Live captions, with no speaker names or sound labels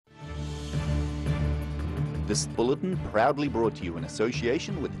This bulletin proudly brought to you in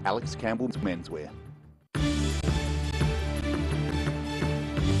association with Alex Campbell's Menswear.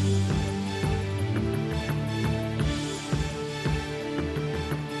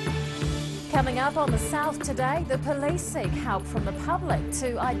 Coming up on The South today, the police seek help from the public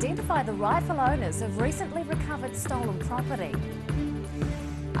to identify the rightful owners of recently recovered stolen property.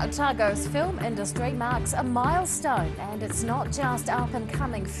 Otago's film industry marks a milestone, and it's not just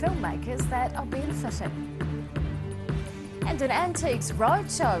up-and-coming filmmakers that are benefiting. And an Antiques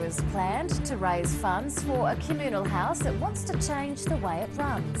Roadshow is planned to raise funds for a communal house that wants to change the way it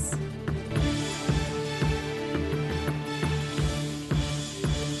runs.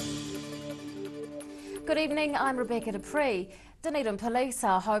 Good evening, I'm Rebecca Dupree. Dunedin Police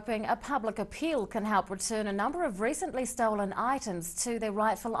are hoping a public appeal can help return a number of recently stolen items to their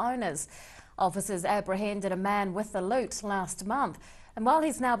rightful owners. Officers apprehended a man with the loot last month, and while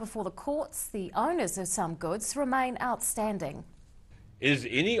he's now before the courts, the owners of some goods remain outstanding. Is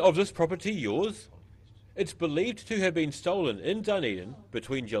any of this property yours? It's believed to have been stolen in Dunedin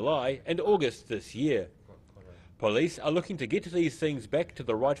between July and August this year. Police are looking to get these things back to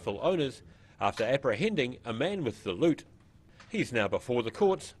the rightful owners after apprehending a man with the loot. He's now before the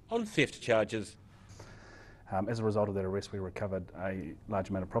courts on theft charges. As a result of that arrest, we recovered a large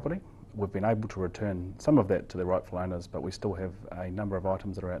amount of property. We've been able to return some of that to their rightful owners, but we still have a number of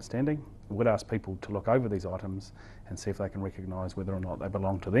items that are outstanding. We would ask people to look over these items and see if they can recognise whether or not they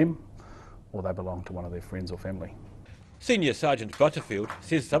belong to them or they belong to one of their friends or family. Senior Sergeant Butterfield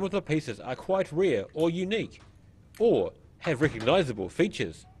says some of the pieces are quite rare or unique, or have recognisable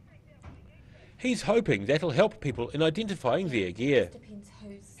features. He's hoping that'll help people in identifying their gear.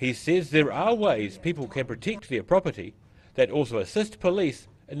 He says there are ways people can protect their property that also assist police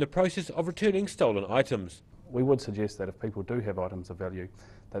in the process of returning stolen items. We would suggest that if people do have items of value,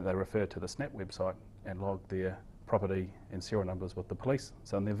 that they refer to the SNAP website and log their property and serial numbers with the police.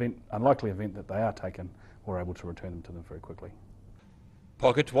 So in the unlikely event that they are taken, we're able to return them to them very quickly.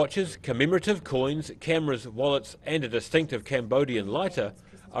 Pocket watches, commemorative coins, cameras, wallets and a distinctive Cambodian lighter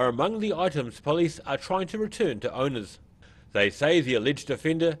are among the items police are trying to return to owners. They say the alleged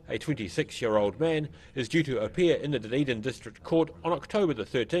offender, a 26-year-old man, is due to appear in the Dunedin District Court on October the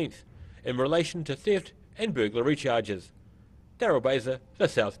 13th in relation to theft and burglary charges. Daryl Baser, The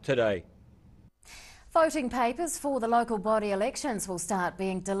South Today. Voting papers for the local body elections will start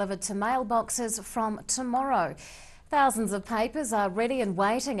being delivered to mailboxes from tomorrow. Thousands of papers are ready and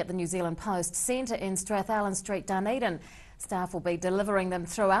waiting at the New Zealand Post Centre in Strathallan Street, Dunedin. Staff will be delivering them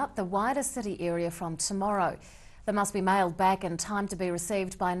throughout the wider city area from tomorrow. They must be mailed back in time to be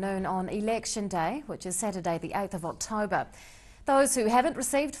received by noon on Election Day, which is Saturday the 8th of October. Those who haven't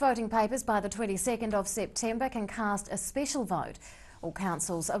received voting papers by the 22nd of September can cast a special vote. All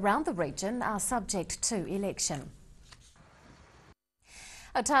councils around the region are subject to election.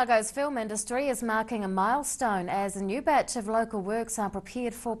 Otago's film industry is marking a milestone as a new batch of local works are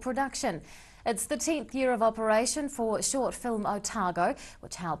prepared for production. It's the 10th year of operation for Short Film Otago,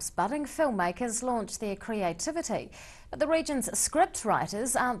 which helps budding filmmakers launch their creativity. But the region's script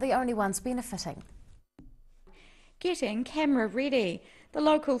writers aren't the only ones benefiting. Getting camera ready. The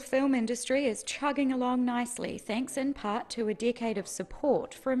local film industry is chugging along nicely, thanks in part to a decade of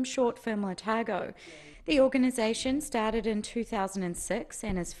support from Short Film Otago. The organisation started in 2006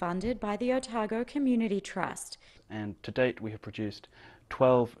 and is funded by the Otago Community Trust. And to date we have produced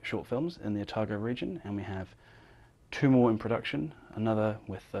 12 short films in the Otago region, and we have 2 more in production, another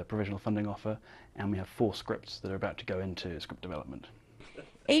with a provisional funding offer, and we have 4 scripts that are about to go into script development.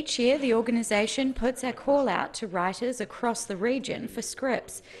 Each year the organisation puts a call out to writers across the region for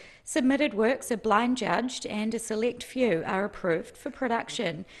scripts. Submitted works are blind judged and a select few are approved for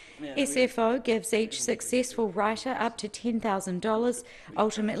production. SFO gives each successful writer up to $10,000,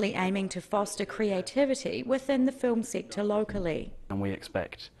 ultimately aiming to foster creativity within the film sector locally. And we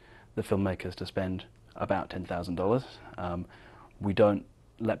expect the filmmakers to spend about $10,000. We don't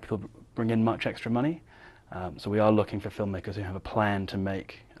let people bring in much extra money, so we are looking for filmmakers who have a plan to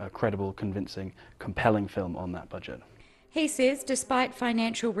make a credible, convincing, compelling film on that budget. He says despite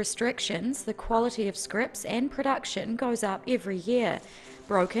financial restrictions, the quality of scripts and production goes up every year.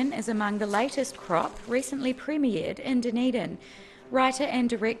 Broken is among the latest crop, recently premiered in Dunedin. Writer and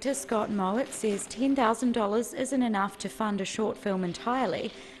director Scott Mowat says $10,000 isn't enough to fund a short film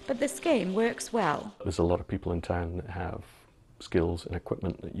entirely, but the scheme works well. There's a lot of people in town that have skills and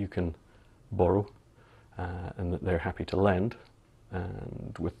equipment that you can borrow and that they're happy to lend,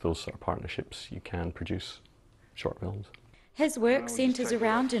 and with those sort of partnerships you can produce short films. His work centres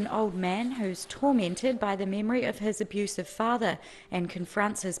around an old man who's tormented by the memory of his abusive father and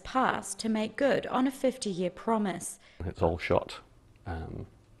confronts his past to make good on a 50-year promise. It's all shot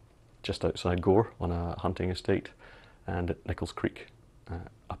just outside Gore on a hunting estate and at Nichols Creek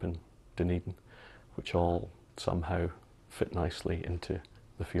up in Dunedin, which all somehow fit nicely into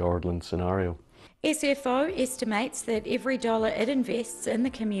the Fiordland scenario. SFO estimates that every dollar it invests in the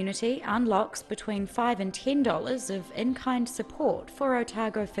community unlocks between $5 and $10 of in-kind support for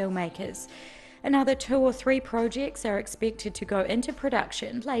Otago filmmakers. Another 2 or 3 projects are expected to go into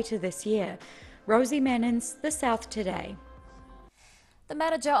production later this year. Rosie Mannins, The South Today. The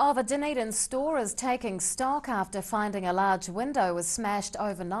manager of a Dunedin store is taking stock after finding a large window was smashed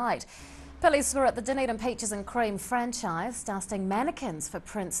overnight. Police were at the Dunedin Peaches and Cream franchise dusting mannequins for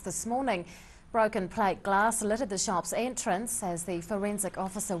prints this morning. Broken plate glass littered the shop's entrance as the forensic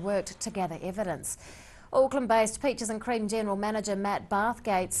officer worked to gather evidence. Auckland-based Peaches and Cream General Manager Matt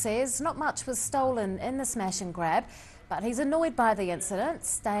Bathgate says not much was stolen in the smash and grab, but he's annoyed by the incident,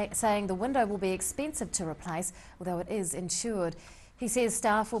 saying the window will be expensive to replace, although it is insured. He says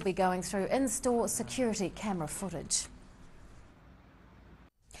staff will be going through in-store security camera footage.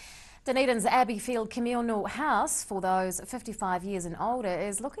 Dunedin's Abbeyfield Communal House, for those 55 years and older,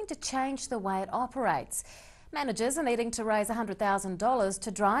 is looking to change the way it operates. Managers are needing to raise $100,000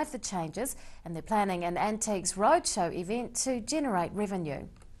 to drive the changes, and they're planning an Antiques Roadshow event to generate revenue.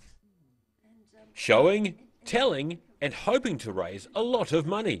 Showing, telling and hoping to raise a lot of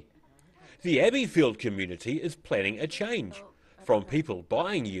money. The Abbeyfield community is planning a change, from people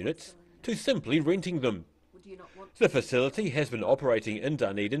buying units to simply renting them. The facility has been operating in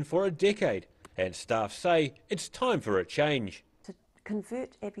Dunedin for a decade, and staff say it's time for a change. To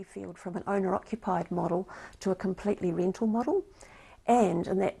convert Abbeyfield from an owner-occupied model to a completely rental model, and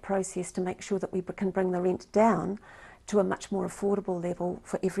in that process to make sure that we can bring the rent down to a much more affordable level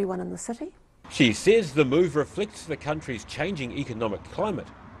for everyone in the city. She says the move reflects the country's changing economic climate,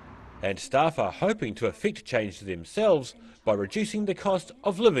 and staff are hoping to effect change themselves by reducing the cost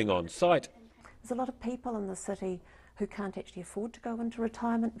of living on site. There's a lot of people in the city who can't actually afford to go into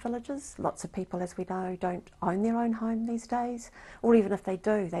retirement villages. Lots of people, as we know, don't own their own home these days, or even if they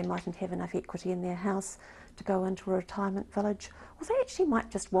do, they mightn't have enough equity in their house to go into a retirement village, or they actually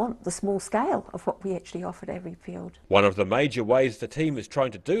might just want the small scale of what we actually offer at Abbeyfield. One of the major ways the team is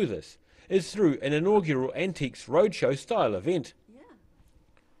trying to do this is through an inaugural Antiques Roadshow style event.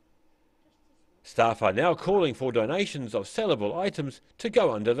 Staff are now calling for donations of sellable items to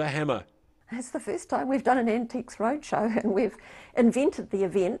go under the hammer. It's the first time we've done an Antiques Roadshow, and we've invented the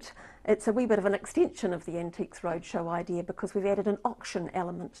event. It's a wee bit of an extension of the Antiques Roadshow idea because we've added an auction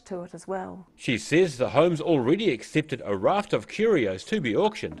element to it as well. She says the home's already accepted a raft of curios to be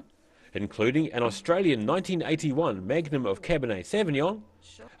auctioned, including an Australian 1981 Magnum of Cabernet Sauvignon,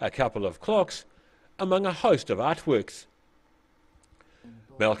 a couple of clocks, among a host of artworks.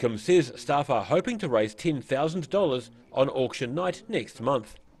 Malcolm says staff are hoping to raise $10,000 on auction night next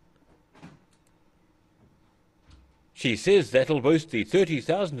month. She says that'll boost the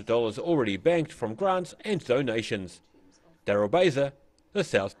 $30,000 already banked from grants and donations. Daryl Baser, The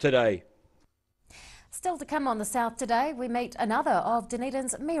South Today. Still to come on The South Today, we meet another of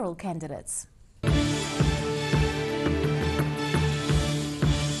Dunedin's mayoral candidates.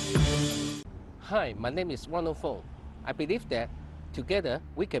 Hi, my name is Ronald Fong. I believe that together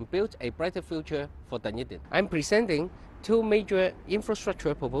we can build a brighter future for Dunedin. I'm presenting 2 major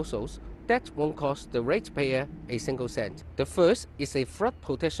infrastructure proposals that won't cost the ratepayer a single cent. The first is a flood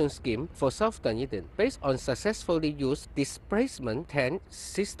protection scheme for South Dunedin based on successfully used displacement tent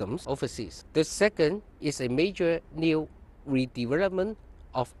systems overseas. The second is a major new redevelopment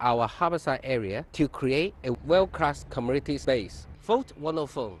of our Harbourside area to create a world-class community space. Vote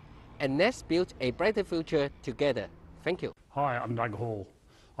Ronald Fong, and let's build a brighter future together. Thank you. Hi, I'm Doug Hall.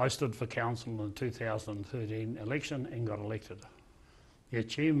 I stood for council in the 2013 election and got elected. The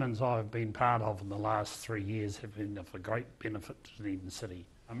achievements I've been part of in the last 3 years have been of a great benefit to Dunedin City.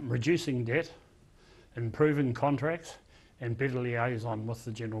 Reducing debt, improving contracts and better liaison with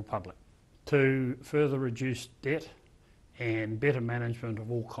the general public. To further reduce debt and better management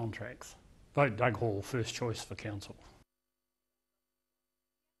of all contracts. Vote Doug Hall, first choice for council.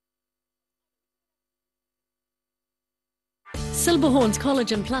 Silberhorn's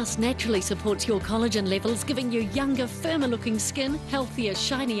Collagen Plus naturally supports your collagen levels, giving you younger, firmer-looking skin, healthier,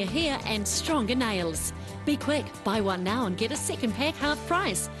 shinier hair and stronger nails. Be quick, buy one now and get a second pack half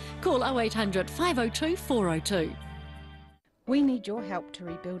price. Call 0800 502 402. We need your help to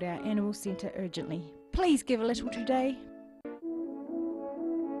rebuild our animal centre urgently. Please give a little today.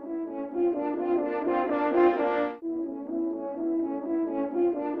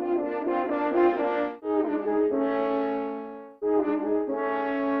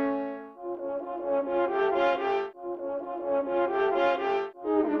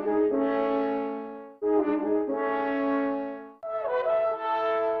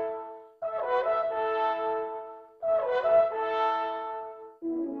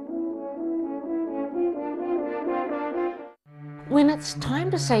 When it's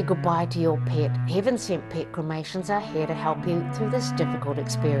time to say goodbye to your pet, Heaven Sent Pet Cremations are here to help you through this difficult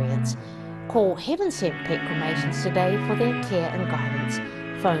experience. Call Heaven Sent Pet Cremations today for their care and guidance.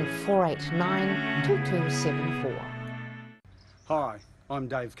 Phone 489 2274. Hi, I'm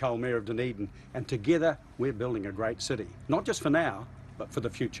Dave Cole, Mayor of Dunedin, and together we're building a great city, not just for now, but for the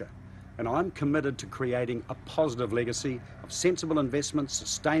future. And I'm committed to creating a positive legacy of sensible investments,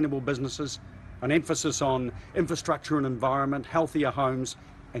 sustainable businesses, an emphasis on infrastructure and environment, healthier homes,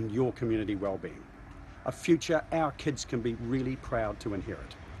 and your community well-being. A future our kids can be really proud to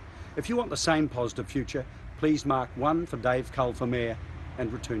inherit. If you want the same positive future, please mark 1 for Dave Cole for Mayor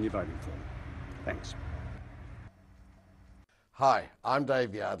and return your voting form. Thanks. Hi, I'm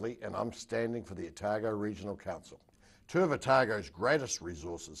Dave Yardley and I'm standing for the Otago Regional Council. Two of Otago's greatest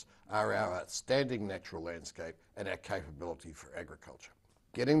resources are our outstanding natural landscape and our capability for agriculture.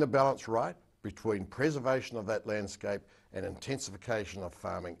 Getting the balance right between preservation of that landscape and intensification of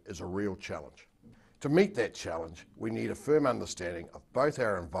farming is a real challenge. To meet that challenge, we need a firm understanding of both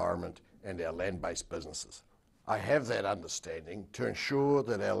our environment and our land-based businesses. I have that understanding to ensure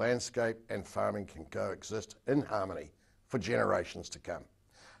that our landscape and farming can coexist in harmony for generations to come.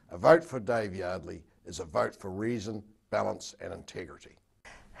 A vote for Dave Yardley is a vote for reason, balance and integrity.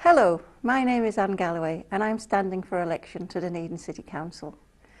 Hello, my name is Anne Galloway and I'm standing for election to Dunedin City Council.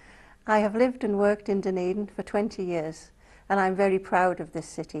 I have lived and worked in Dunedin for 20 years and I'm very proud of this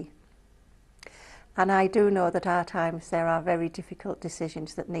city. And I do know that at times there are very difficult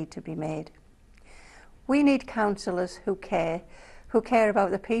decisions that need to be made. We need councillors who care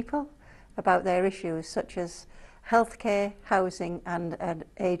about the people, about their issues such as healthcare, housing and an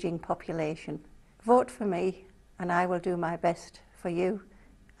ageing population. Vote for me and I will do my best for you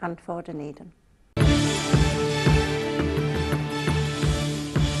and for Dunedin.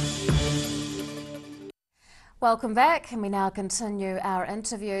 Welcome back, and we now continue our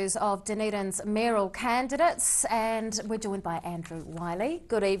interviews of Dunedin's mayoral candidates, and we're joined by Andrew Wiley.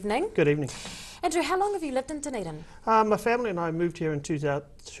 Good evening. Good evening. Andrew, how long have you lived in Dunedin? My family and I moved here in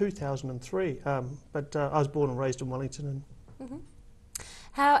 2003, but I was born and raised in Wellington.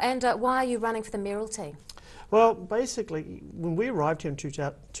 How and why are you running for the mayoralty? Well, basically, when we arrived here in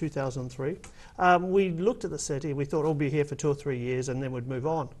 2003, we looked at the city and we thought, we'll be here for 2 or 3 years and then we'd move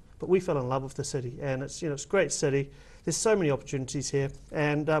on. But we fell in love with the city, and it's it's a great city. There's so many opportunities here,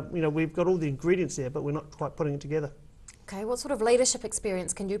 and we've got all the ingredients there, but we're not quite putting it together. Okay, what sort of leadership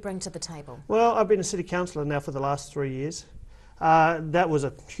experience can you bring to the table? Well, I've been a city councillor now for the last 3 years. That was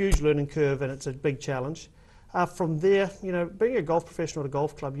a huge learning curve, and it's a big challenge. From there, being a golf professional at a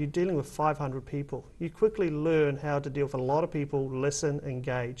golf club, you're dealing with 500 people. You quickly learn how to deal with a lot of people, listen,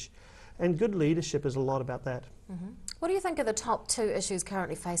 engage, and good leadership is a lot about that. What do you think are the top 2 issues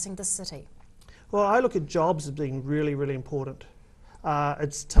currently facing this city? Well, I look at jobs as being really, really important.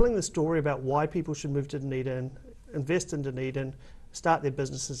 It's telling the story about why people should move to Dunedin, invest in Dunedin, start their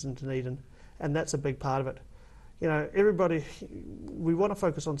businesses in Dunedin, and that's a big part of it. We want to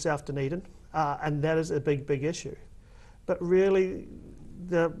focus on South Dunedin, and that is a big, big issue. But really,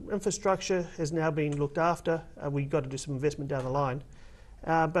 the infrastructure has now been looked after. We've got to do some investment down the line.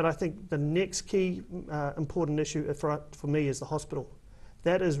 But I think the next key important issue for me is the hospital.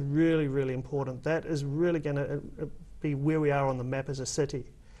 That is really, really important. That is really going to be where we are on the map as a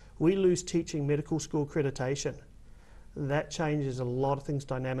city. We lose teaching medical school accreditation. That changes a lot of things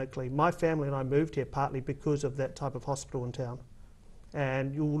dynamically. My family and I moved here partly because of that type of hospital in town.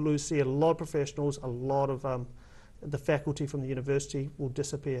 And you'll see a lot of professionals, a lot of the faculty from the university will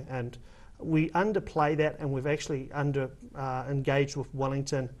disappear. And we underplay that, and we've actually engaged with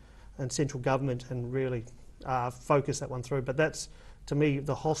Wellington and central government and really focused that one through. But that's, to me,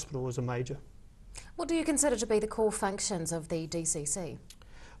 the hospital is a major. What do you consider to be the core functions of the DCC?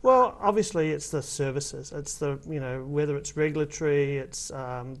 Well, obviously it's the services. It's the, whether it's regulatory, it's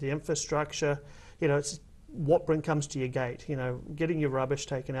the infrastructure, it's what comes to your gate, getting your rubbish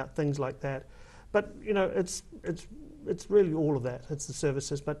taken out, things like that. But, it's really all of that. It's the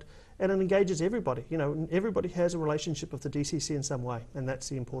services, and it engages everybody. Everybody has a relationship with the DCC in some way, and that's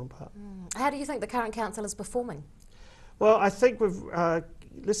the important part. How do you think the current council is performing? Well, I think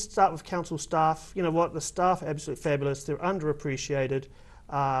let's start with council staff. You know what, the staff are absolutely fabulous. They're underappreciated,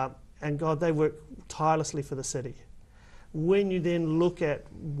 and God, they work tirelessly for the city. When you then look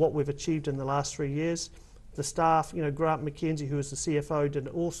at what we've achieved in the last 3 years, the staff, Grant McKenzie, who is the CFO, did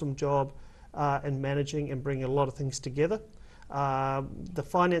an awesome job in managing and bringing a lot of things together. The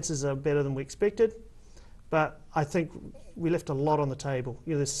finances are better than we expected, but I think we left a lot on the table.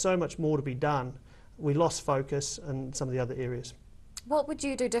 There's so much more to be done. We lost focus in some of the other areas. What would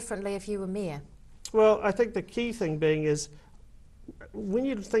you do differently if you were mayor? Well, I think the key thing being is when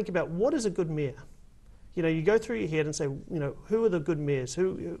you think about what is a good mayor, you know, you go through your head and say, you know, who are the good mayors?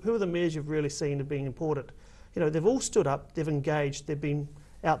 Who are the mayors you've really seen as being important? You know, they've all stood up, they've engaged, they've been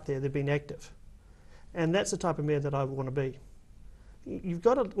out there, they've been active. And that's the type of mayor that I want to be. You've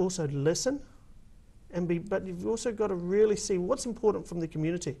got to also listen, but you've also got to really see what's important from the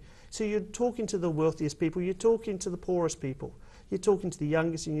community. So you're talking to the wealthiest people, you're talking to the poorest people, you're talking to the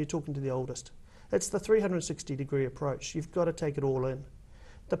youngest and you're talking to the oldest. It's the 360-degree approach. You've got to take it all in.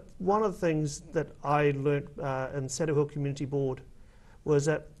 One of the things that I learnt in Saddle Hill Community Board was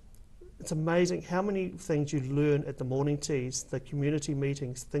that it's amazing how many things you learn at the morning teas, the community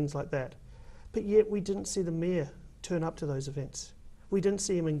meetings, things like that. But yet we didn't see the mayor turn up to those events. We didn't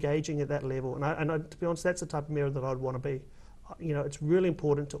see him engaging at that level. And to be honest, that's the type of mayor that I'd want to be. You know, it's really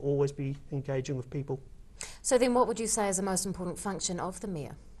important to always be engaging with people. So then what would you say is the most important function of the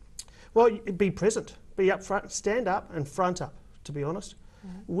mayor? Well, be present, be up front, stand up and front up, to be honest.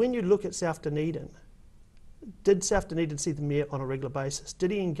 When you look at South Dunedin, did South Dunedin see the mayor on a regular basis?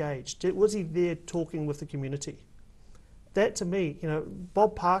 Did he engage? Was he there talking with the community? That to me, you know,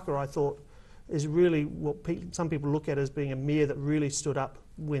 Bob Parker, I thought, is really what some people look at as being a mayor that really stood up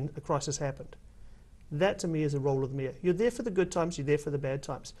when a crisis happened. That to me is the role of the mayor. You're there for the good times, you're there for the bad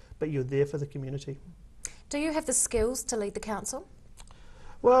times, but you're there for the community. Do you have the skills to lead the council?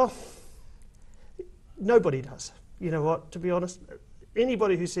 Well, nobody does. You know what, to be honest,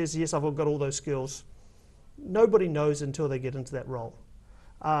 anybody who says, yes, I've got all those skills, nobody knows until they get into that role.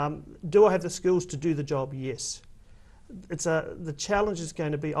 Do I have the skills to do the job? Yes. The challenge is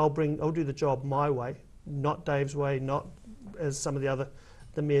going to be I'll do the job my way, not Dave's way, not as some of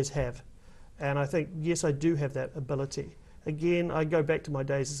the mayors have. And I think, yes, I do have that ability. Again, I go back to my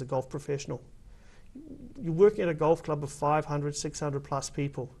days as a golf professional. You're working at a golf club of 500, 600 plus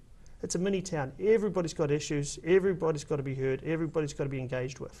people. It's a mini town. Everybody's got issues, everybody's got to be heard, everybody's got to be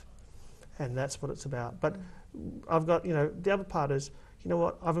engaged with. And that's what it's about. But I've got, you know, the other part is, you know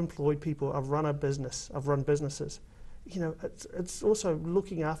what, I've employed people, I've run a business, I've run businesses. You know, it's also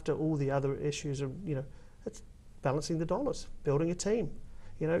looking after all the other issues of, you know, it's balancing the dollars, building a team.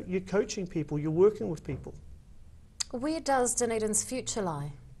 You know, you're coaching people, you're working with people. Where does Dunedin's future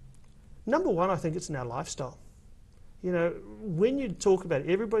lie? Number one, I think it's in our lifestyle. You know, when you talk about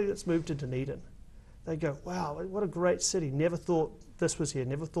everybody that's moved to Dunedin, they go, wow, what a great city. Never thought this was here,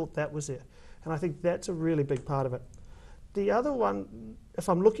 never thought that was there. And I think that's a really big part of it. The other one, if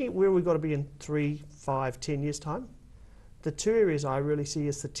I'm looking at where we've got to be in 3, 5, 10 years' time, the two areas I really see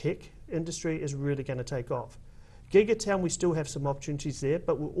is the tech industry is really going to take off. Gigatown, we still have some opportunities there,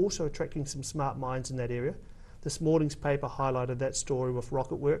 but we're also attracting some smart minds in that area. This morning's paper highlighted that story with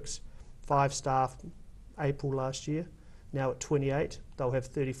RocketWorks, 5 staff April last year, now at 28, they'll have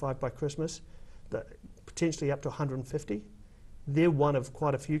 35 by Christmas, potentially up to 150. They're one of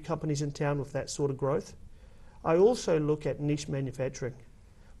quite a few companies in town with that sort of growth. I also look at niche manufacturing.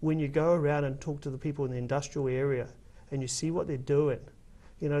 When you go around and talk to the people in the industrial area and you see what they're doing,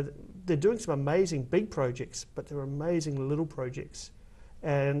 you know, they're doing some amazing big projects, but they're amazing little projects.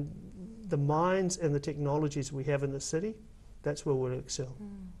 And the minds and the technologies we have in the city, that's where we'll excel.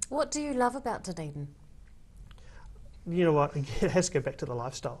 What do you love about Dunedin? You know what, it has to go back to the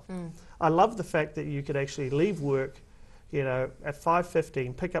lifestyle. I love the fact that you could actually leave work, you know, at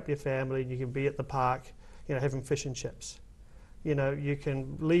 5:15, pick up your family, and you can be at the park, you know, having fish and chips. You know, you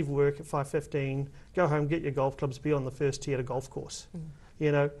can leave work at 5:15, go home, get your golf clubs, be on the first tee at a golf course.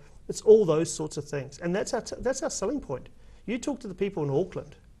 You know, it's all those sorts of things. And that's our selling point. You talk to the people in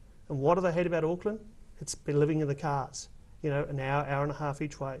Auckland, and what do they hate about Auckland? It's been living in the cars, you know, an hour, hour and a half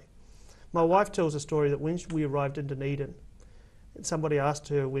each way. My wife tells a story that when we arrived in Dunedin, and somebody asked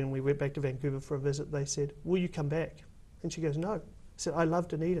her when we went back to Vancouver for a visit, they said, will you come back? And she goes, no. I said, I love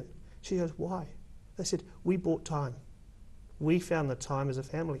Dunedin. She goes, why? They said, we bought time. We found the time as a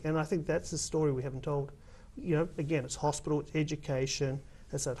family. And I think that's the story we haven't told. You know, again, it's hospital, it's education,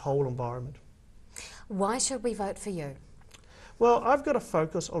 it's that whole environment. Why should we vote for you? Well, I've got to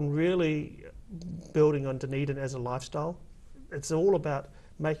focus on really building on Dunedin as a lifestyle. It's all about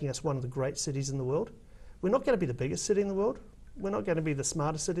making us one of the great cities in the world. We're not going to be the biggest city in the world. We're not going to be the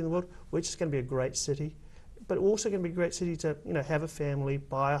smartest city in the world. We're just going to be a great city. But also going to be a great city to, you know, have a family,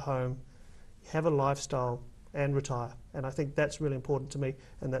 buy a home, have a lifestyle and retire. And I think that's really important to me,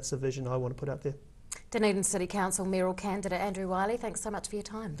 and that's the vision I want to put out there. Dunedin City Council mayoral candidate Andrew Wiley, thanks so much for your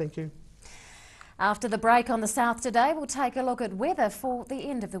time. Thank you. After the break on The South Today, we'll take a look at weather for the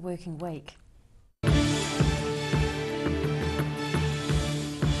end of the working week.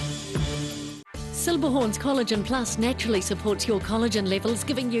 Silberhorn's Collagen Plus naturally supports your collagen levels,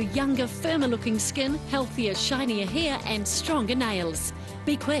 giving you younger, firmer looking skin, healthier, shinier hair and stronger nails.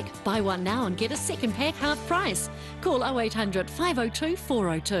 Be quick, buy one now and get a second pack half price. Call 0800 502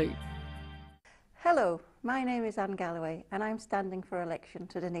 402. Hello, my name is Anne Galloway and I'm standing for election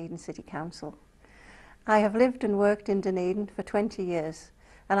to Dunedin City Council. I have lived and worked in Dunedin for 20 years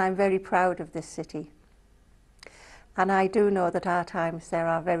and I'm very proud of this city. And I do know that at times there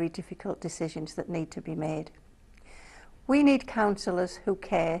are very difficult decisions that need to be made. We need councillors who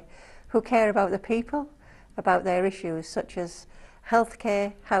care about the people, about their issues such as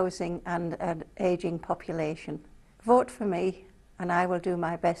healthcare, housing and an ageing population. Vote for me and I will do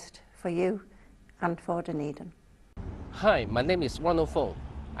my best for you and for Dunedin. Hi, my name is Ronald Fong.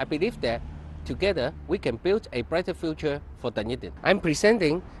 I believe that together we can build a brighter future for Dunedin. I'm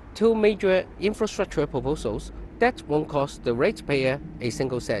presenting two major infrastructure proposals that won't cost the ratepayer a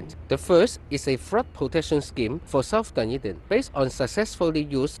single cent. The first is a flood protection scheme for South Dunedin based on successfully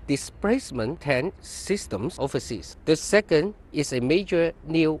used displacement tent systems overseas. The second is a major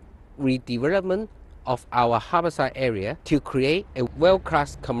new redevelopment of our Harbourside area to create a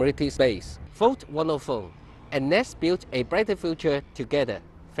world-class community space. Vote Ronald Fong and let's build a brighter future together.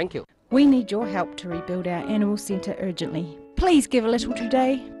 Thank you. We need your help to rebuild our animal centre urgently. Please give a little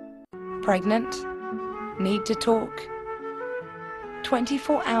today. Pregnant? Need to talk?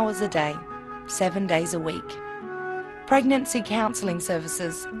 24 hours a day, 7 days a week. Pregnancy counselling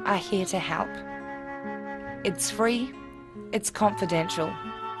services are here to help. It's free, it's confidential.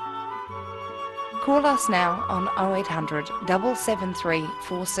 Call us now on 0800 773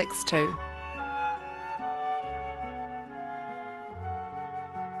 462.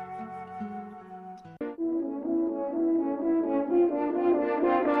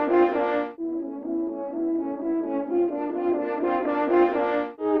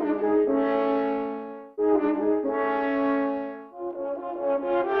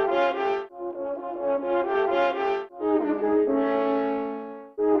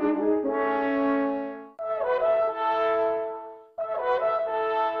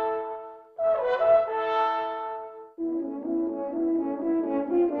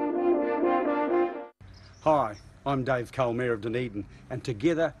 Hi, I'm Dave Cole, Mayor of Dunedin, and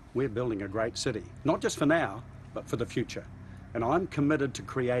together we're building a great city, not just for now, but for the future. And I'm committed to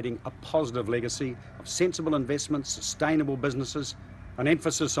creating a positive legacy of sensible investments, sustainable businesses, an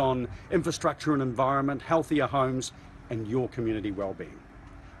emphasis on infrastructure and environment, healthier homes, and your community well-being.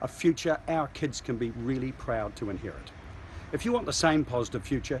 A future our kids can be really proud to inherit. If you want the same positive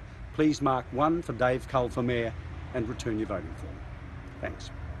future, please mark 1 for Dave Cole for Mayor and return your voting form. Thanks.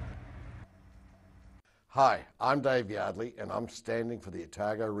 Hi, I'm Dave Yardley and I'm standing for the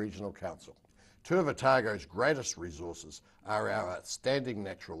Otago Regional Council. Two of Otago's greatest resources are our outstanding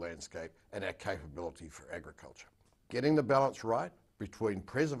natural landscape and our capability for agriculture. Getting the balance right between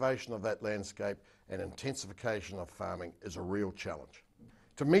preservation of that landscape and intensification of farming is a real challenge.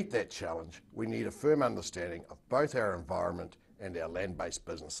 To meet that challenge, we need a firm understanding of both our environment and our land-based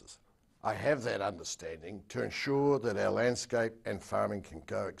businesses. I have that understanding to ensure that our landscape and farming can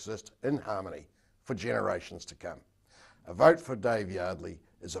coexist in harmony for generations to come. A vote for Dave Yardley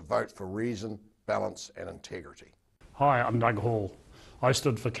is a vote for reason, balance and integrity. Hi, I'm Doug Hall. I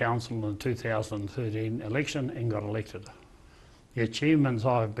stood for council in the 2013 election and got elected. The achievements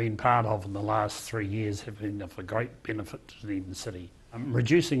I've been part of in the last 3 years have been of a great benefit to Dunedin City.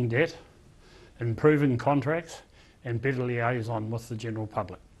 Reducing debt, improving contracts and better liaison with the general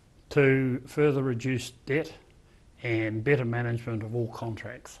public. To further reduce debt and better management of all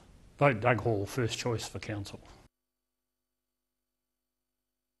contracts. Vote Doug Hall, first choice for council.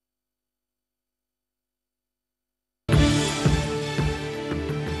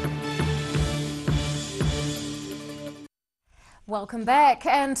 Welcome back,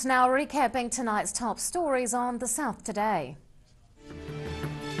 and now recapping tonight's top stories on The South Today.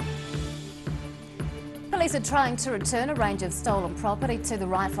 Police are trying to return a range of stolen property to the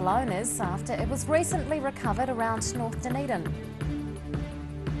rightful owners after it was recently recovered around North Dunedin.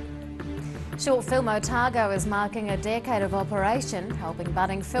 Short Film Otago is marking a decade of operation, helping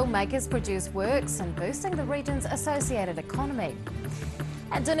budding filmmakers produce works and boosting the region's associated economy.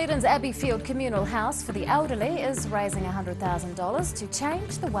 And Dunedin's Abbeyfield Communal House for the Elderly is raising $100,000 to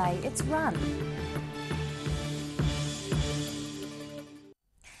change the way it's run.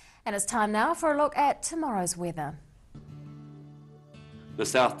 And it's time now for a look at tomorrow's weather. The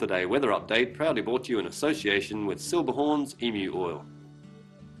South Today weather update proudly brought to you in association with Silberhorn's Emu Oil.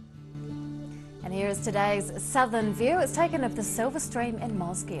 And here is today's southern view. It's taken of the Silver Stream in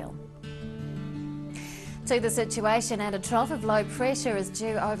Mosgiel. To the situation, and a trough of low pressure is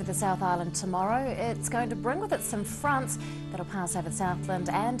due over the South Island tomorrow. It's going to bring with it some fronts that'll pass over Southland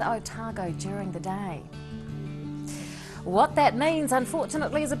and Otago during the day. What that means,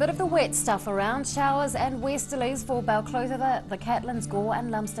 unfortunately, is a bit of the wet stuff around. Showers and westerlies for Balclutha, the Catlins, Gore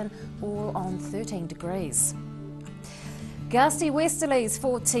and Lumsden, all on 13 degrees. Gusty westerlies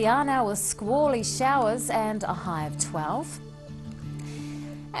for Te Anau with squally showers and a high of 12.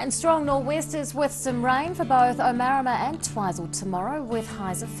 And strong nor'westers with some rain for both Omarama and Twizel tomorrow with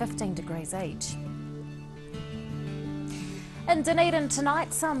highs of 15 degrees each. In Dunedin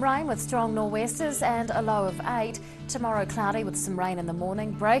tonight, some rain with strong nor'westers and a low of 8. Tomorrow cloudy with some rain in the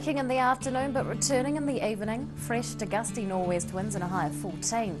morning, breaking in the afternoon but returning in the evening. Fresh to gusty nor'west winds and a high of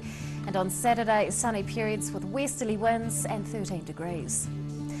 14. And on Saturday, sunny periods with westerly winds and 13 degrees.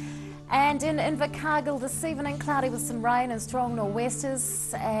 And in Invercargill this evening, cloudy with some rain and strong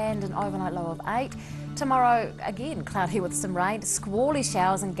nor'westers and an overnight low of 8. Tomorrow, again, cloudy with some rain, squally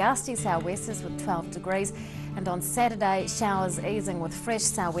showers and gusty sou'westers with 12 degrees. And on Saturday, showers easing with fresh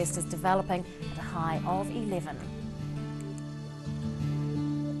sou'westers developing at a high of 11.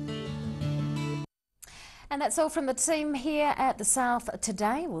 And that's all from the team here at the South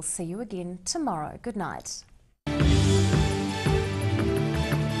today. We'll see you again tomorrow. Good night.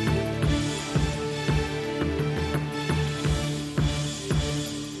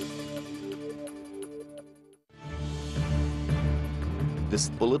 This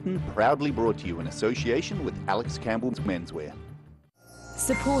bulletin proudly brought to you in association with Alex Campbell's Menswear.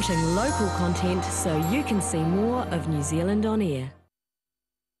 Supporting local content so you can see more of New Zealand on air.